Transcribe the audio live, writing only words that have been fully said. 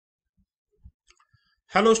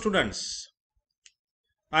Hello students,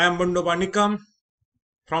 I am Bando Banikam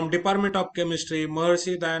from Department of Chemistry,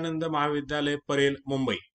 Mahर्षि Dayanand महाविद्यालय Parel,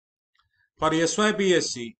 Mumbai. For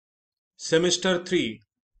SYBSc Semester 3,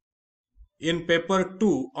 in paper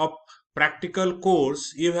 2 of practical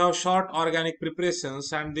course, you have short organic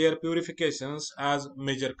preparations and their purifications as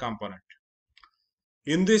major component.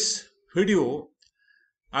 In this video,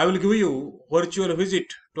 I will give you virtual visit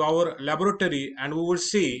to our laboratory and we will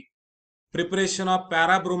see preparation of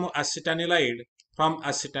p-bromo acetanilide from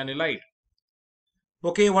acetanilide.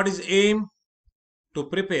 Okay, what is aim? To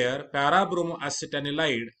prepare p-bromo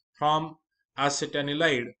acetanilide from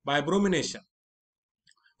acetanilide by bromination.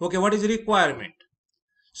 Okay, what is requirement?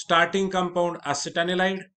 Starting compound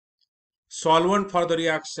acetanilide, solvent for the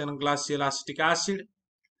reaction glacial acetic acid,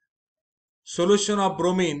 solution of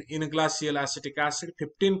bromine in glacial acetic acid,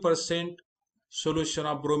 15% solution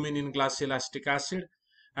of bromine in glacial acetic acid,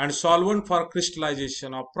 and solvent for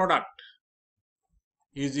crystallization of product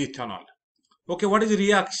is ethanol. Okay, what is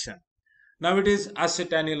reaction? Now it is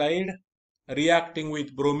acetanilide reacting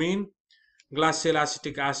with bromine. Glacial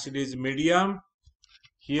acetic acid is medium.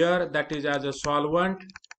 Here that is as a solvent.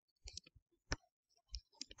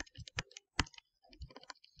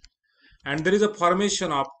 And there is a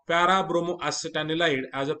formation of p-bromo acetanilide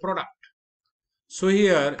as a product. So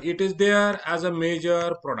here it is there as a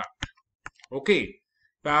major product. Okay,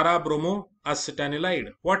 p-bromo acetanilide.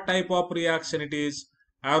 What type of reaction it is?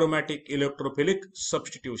 Aromatic electrophilic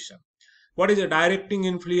substitution. What is the directing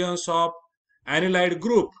influence of anilide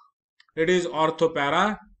group? It is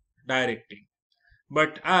ortho-para directing.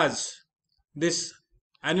 But as this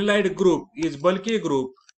anilide group is bulky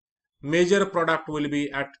group, major product will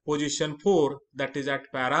be at position 4, that is at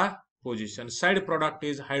para position. Side product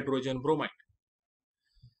is hydrogen bromide.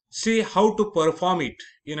 See how to perform it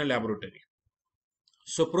in a laboratory.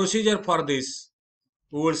 So procedure for this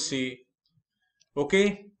we will see.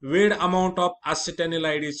 Okay, weighed amount of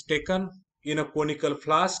acetanilide is taken in a conical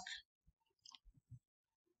flask.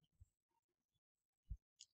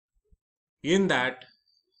 In that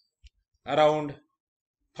around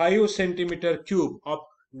 5 centimeter cube of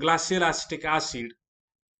glacial acetic acid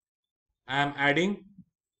I am adding.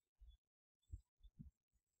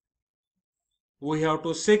 We have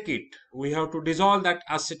to shake it. We have to dissolve that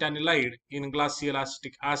acetanilide in glacial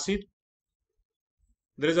acetic acid.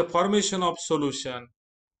 There is a formation of solution.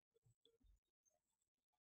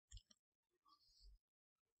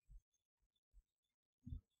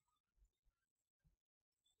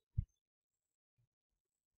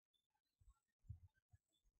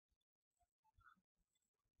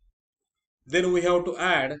 Then we have to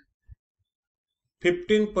add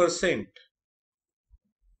 15%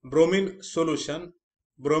 bromine solution,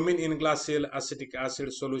 bromine in glacial acetic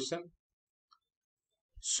acid solution,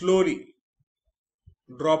 slowly,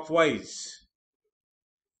 drop wise,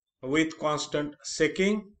 with constant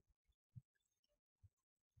shaking.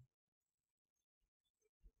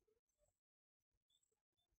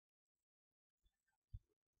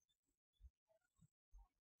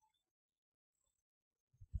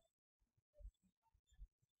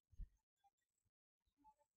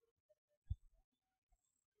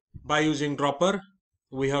 By using dropper,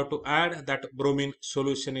 we have to add that bromine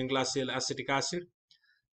solution in glacial acetic acid.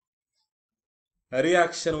 A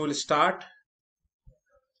reaction will start.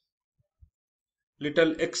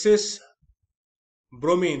 Little excess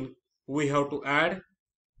bromine we have to add.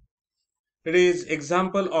 It is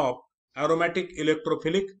example of aromatic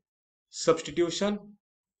electrophilic substitution.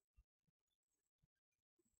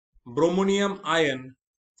 Bromonium ion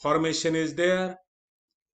formation is there.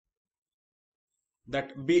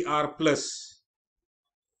 That Br plus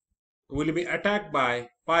will be attacked by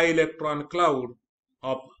pi electron cloud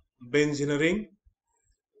of benzene ring.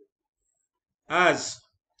 As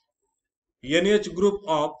NH group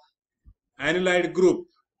of anilide group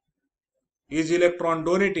is electron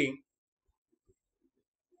donating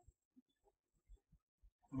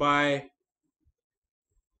by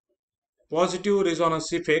positive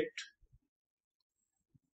resonance effect,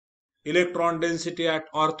 electron density at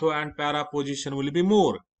ortho and para position will be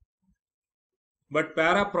more. But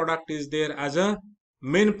para product is there as a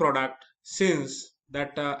main product since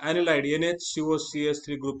that anilide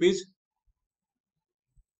NHCOCH3 group is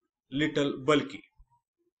little bulky.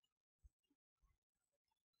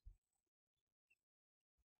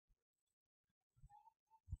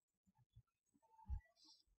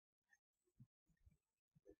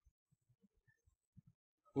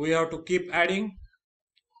 We have to keep adding.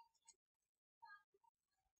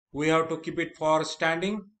 We have to keep it for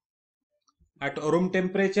standing at room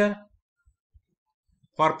temperature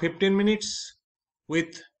for 15 minutes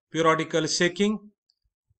with periodical shaking.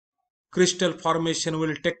 crystal formation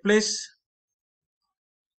will take place,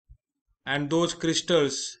 and those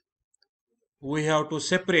crystals we have to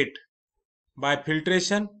separate by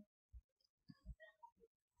filtration.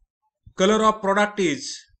 Color of product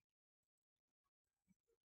is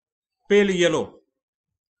pale yellow,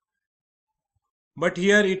 but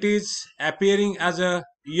here it is appearing as a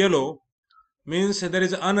yellow, means there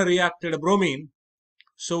is unreacted bromine,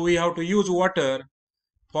 so we have to use water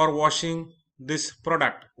for washing this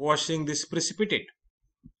product, washing this precipitate.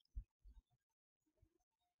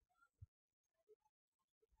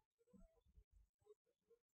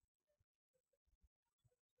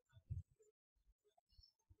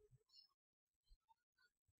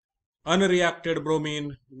 Unreacted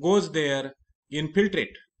bromine goes there in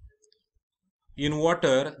filtrate, in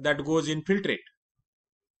water that goes in filtrate.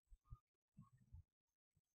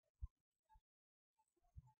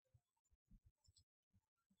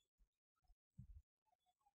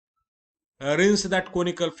 Rinse that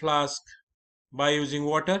conical flask by using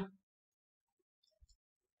water.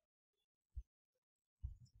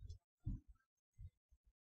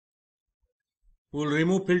 We will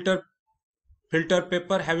remove filter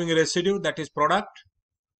paper having residue, that is product.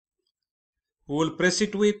 We will press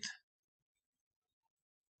it with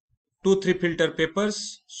 2-3 filter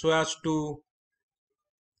papers so as to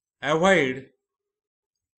avoid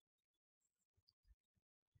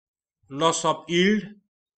loss of yield.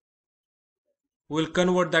 We will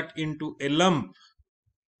convert that into a lump.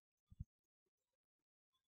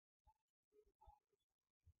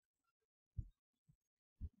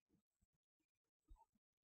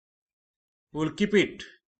 We will keep it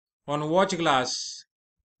on watch glass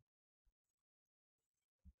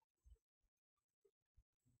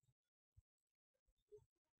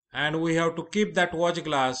and we have to keep that watch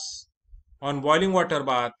glass on boiling water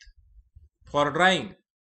bath for drying.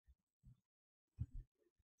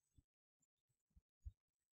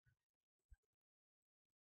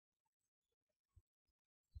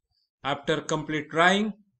 After complete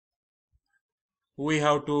drying, we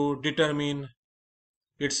have to determine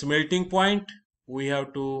its melting point, we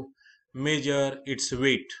have to measure its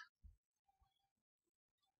weight.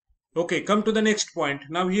 Okay, come to the next point.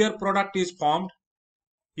 Now here product is formed.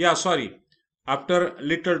 After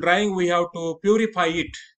little drying, we have to purify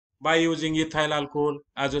it by using ethyl alcohol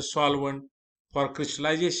as a solvent for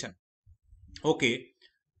crystallization. Okay,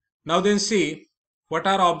 now then see what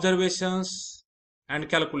are observations and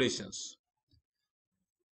calculations.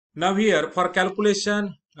 Now here for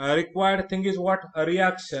calculation, required thing is what? A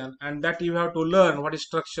reaction, and that you have to learn what is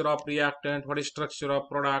structure of reactant, what is structure of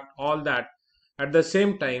product, all that. At the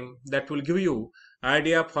same time, that will give you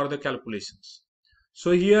idea for the calculations.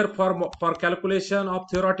 So here for calculation of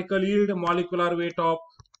theoretical yield, molecular weight of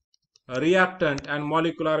reactant and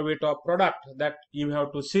molecular weight of product, that you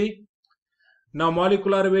have to see. Now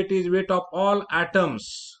molecular weight is weight of all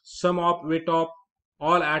atoms, sum of weight of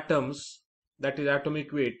all atoms, that is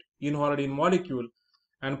atomic weight involved in molecule,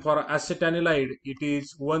 and for acetanilide it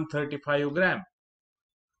is 135 gram.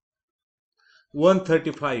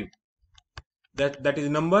 135, that is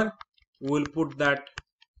number. We will put that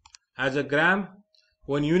as a gram,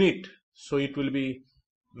 1 unit, so it will be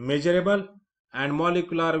measurable. And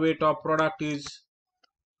molecular weight of product is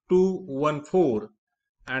 214,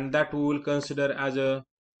 and that we will consider as a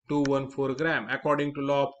 214 gram. According to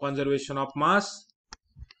law of conservation of mass,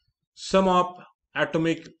 sum of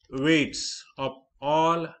atomic weights of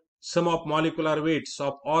all, sum of molecular weights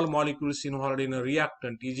of all molecules involved in a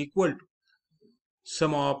reactant is equal to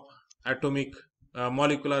sum of atomic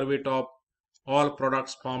molecular weight of all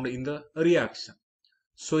products formed in the reaction.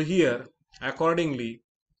 So here accordingly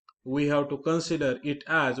we have to consider it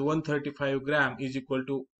as 135 gram is equal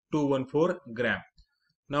to 214 gram.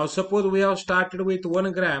 Now suppose we have started with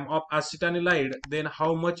 1 gram of acetanilide, then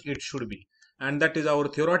how much it should be, and that is our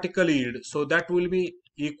theoretical yield. So that will be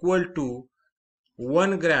equal to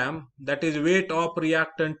 1 gram, that is weight of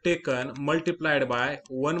reactant taken, multiplied by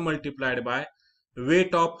 1 multiplied by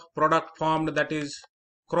weight of product formed, that is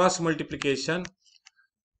cross multiplication.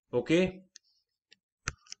 Okay,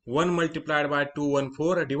 1 multiplied by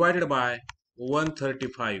 214 divided by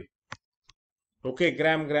 135. Okay,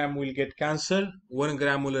 gram will get cancelled, 1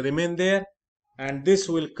 gram will remain there, and this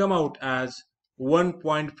will come out as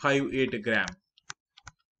 1.58 gram.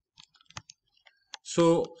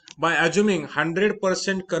 So by assuming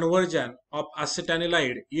 100% conversion of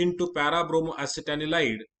acetanilide into para-bromo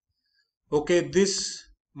acetanilide, okay, this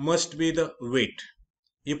must be the weight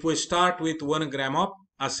if we start with 1 gram of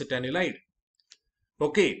acetanilide.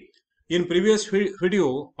 Okay, in previous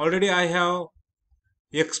video already I have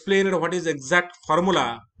explained what is exact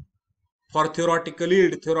formula For theoretical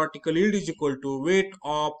yield is equal to weight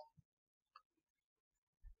of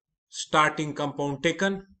starting compound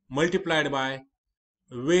taken multiplied by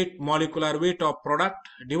molecular weight of product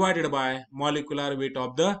divided by molecular weight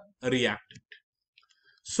of the reactant.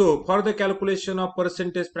 So for the calculation of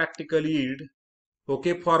percentage practical yield,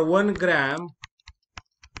 okay, for 1 gram,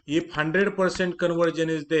 if 100% conversion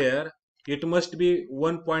is there, it must be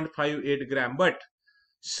 1.58 gram. But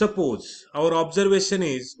suppose our observation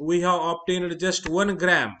is we have obtained just 1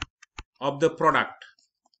 gram of the product.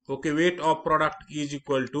 Okay, weight of product is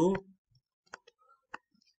equal to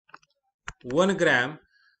 1 gram.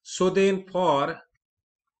 So then for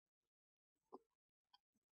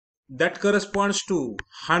that corresponds to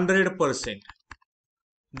 100%.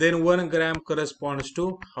 Then 1 gram corresponds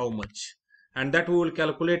to how much? And that we will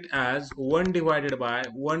calculate as 1 divided by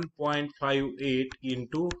 1.58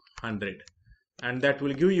 into 100. And that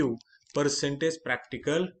will give you percentage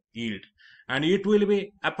practical yield. And it will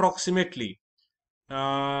be approximately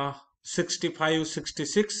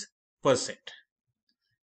 65-66%.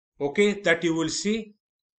 Okay, that you will see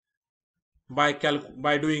by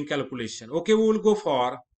doing calculation. Okay, we will go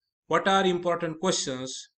for what are important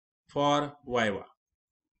questions for Viva.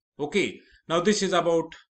 Okay, now this is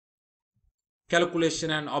about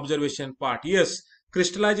calculation and observation part. Yes,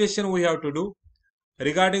 crystallization we have to do.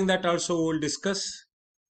 Regarding that also we will discuss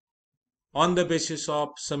on the basis of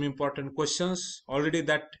some important questions already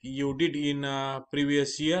that you did in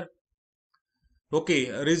previous year.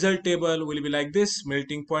 Okay, result table will be like this.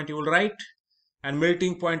 Melting point you will write, and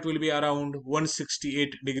melting point will be around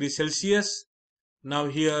 168 degrees Celsius. Now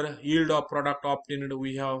here yield of product obtained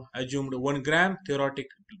we have assumed 1 gram,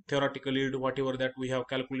 theoretical yield whatever that we have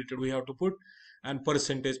calculated we have to put, and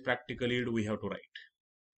percentage practical yield we have to write.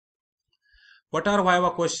 What are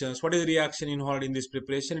Viva questions? What is the reaction involved in this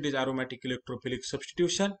preparation? It is aromatic electrophilic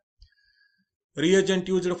substitution. Reagent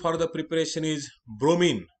used for the preparation is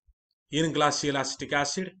bromine in glacial acetic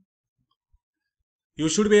acid. You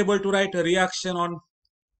should be able to write a reaction on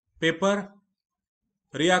paper.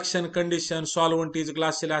 Reaction condition, solvent is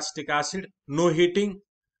glacial acetic acid, no heating,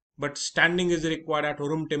 but standing is required at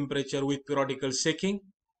room temperature with periodical shaking.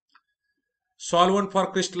 Solvent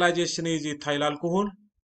for crystallization is ethyl alcohol,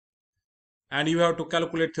 and you have to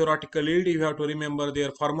calculate theoretical yield. You have to remember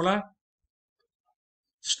their formula.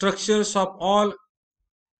 Structures of all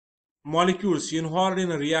molecules involved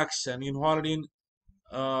in a reaction, involved in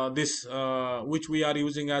which we are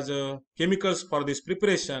using as chemicals for this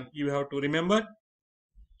preparation, you have to remember.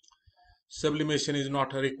 Sublimation is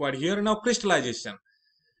not required here. Now crystallization.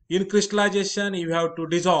 In crystallization, you have to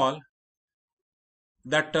dissolve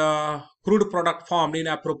that crude product formed in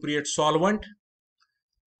appropriate solvent.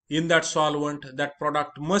 In that solvent, that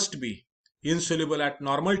product must be insoluble at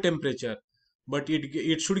normal temperature, but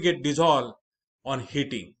it should get dissolved on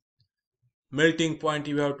heating. Melting point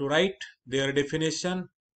you have to write, their definition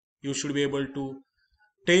you should be able to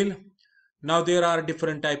tell. Now there are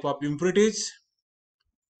different type of impurities,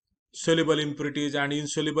 soluble impurities and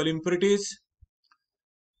insoluble impurities.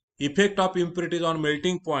 Effect of impurities on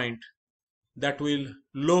melting point, that will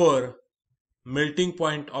lower melting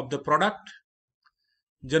point of the product.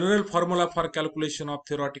 General formula for calculation of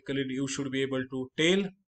theoretical yield you should be able to tell.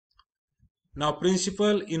 Now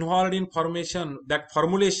principle involved in formulation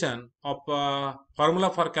of formula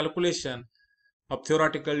for calculation of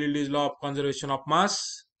theoretical yield is law of conservation of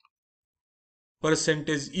mass.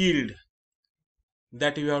 Percentage yield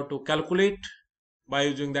that you have to calculate by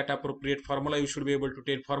using that appropriate formula. You should be able to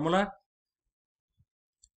tell formula.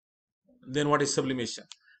 Then what is sublimation?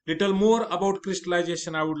 Little more about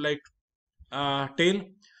crystallization I would like to tell.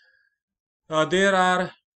 There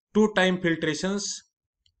are two time filtrations.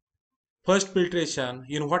 First filtration,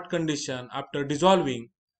 in what condition? After dissolving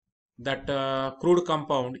that crude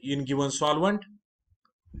compound in given solvent.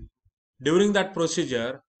 During that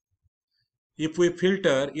procedure, if we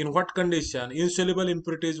filter, in what condition? Insoluble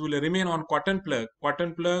impurities will remain on cotton plug.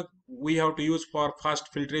 Cotton plug we have to use for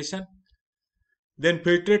fast filtration. Then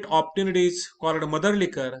filtrate obtained is called mother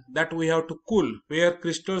liquor, that we have to cool, where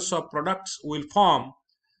crystals of products will form.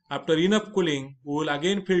 After enough cooling, we will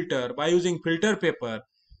again filter by using filter paper.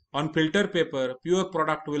 On filter paper, pure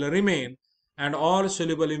product will remain and all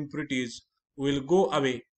soluble impurities will go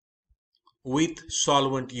away with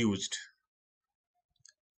solvent used.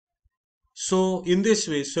 So in this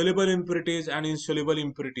way, soluble impurities and insoluble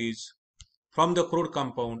impurities from the crude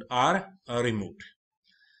compound are removed.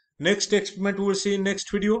 Next experiment we will see in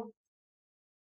next video.